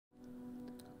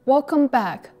Welcome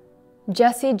back,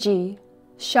 Jesse G,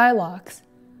 Shylocks,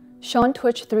 Sean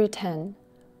Twitch 310,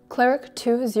 Cleric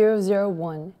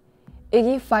 2001,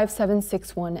 Iggy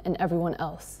 5761, and everyone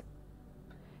else.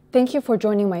 Thank you for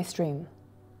joining my stream.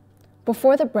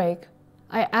 Before the break,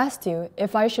 I asked you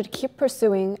if I should keep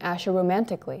pursuing Asher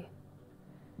romantically.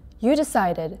 You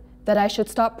decided that I should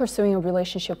stop pursuing a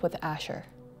relationship with Asher.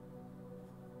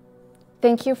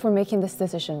 Thank you for making this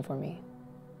decision for me.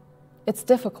 It's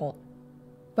difficult,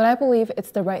 but I believe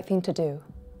it's the right thing to do.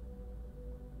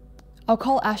 I'll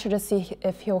call Asher to see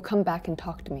if he'll come back and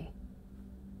talk to me.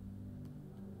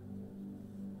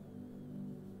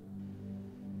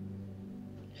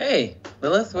 Hey,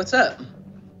 Lilith, what's up?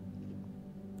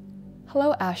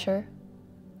 Hello, Asher.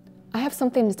 I have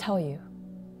something to tell you.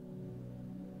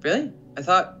 Really? I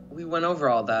thought we went over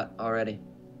all that already.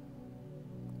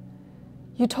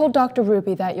 You told Dr.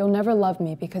 Ruby that you'll never love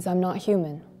me because I'm not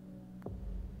human.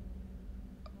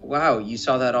 Wow, you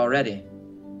saw that already?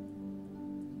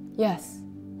 Yes.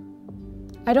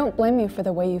 I don't blame you for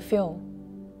the way you feel,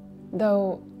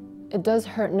 though it does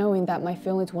hurt knowing that my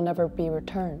feelings will never be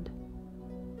returned.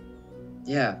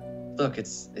 Yeah, look,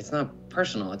 it's not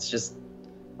personal, it's just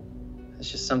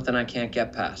something I can't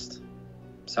get past.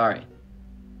 Sorry.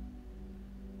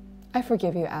 I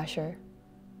forgive you, Asher.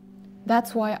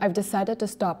 That's why I've decided to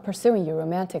stop pursuing you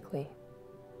romantically.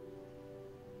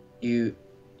 You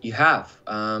have?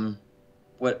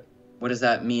 What does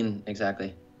that mean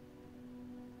exactly?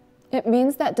 It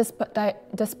means that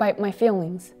despite my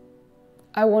feelings,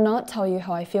 I will not tell you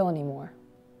how I feel anymore,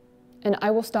 and I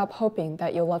will stop hoping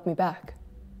that you'll love me back.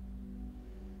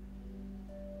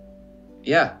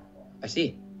 Yeah, I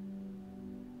see.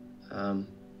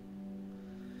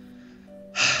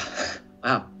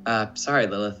 Wow, sorry,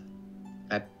 Lilith.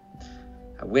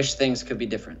 I wish things could be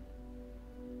different.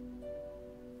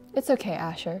 It's okay,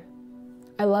 Asher.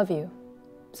 I love you,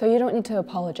 so you don't need to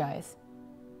apologize.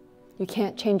 You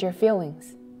can't change your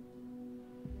feelings.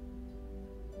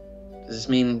 Does this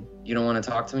mean you don't want to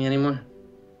talk to me anymore?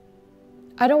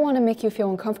 I don't want to make you feel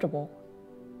uncomfortable.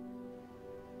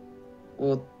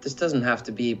 Well, this doesn't have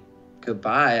to be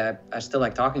goodbye. I still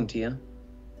like talking to you.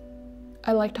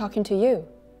 I like talking to you.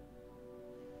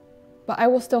 But I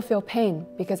will still feel pain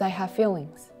because I have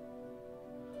feelings.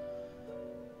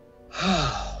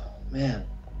 Oh, man.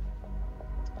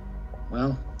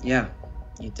 Well, yeah,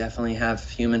 you definitely have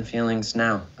human feelings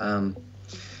now.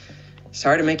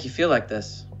 Sorry to make you feel like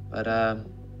this, but I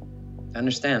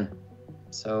understand.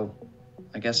 So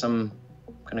I guess I'm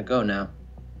gonna go now.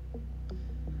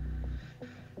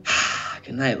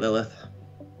 Good night, Lilith.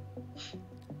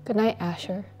 Good night,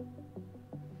 Asher.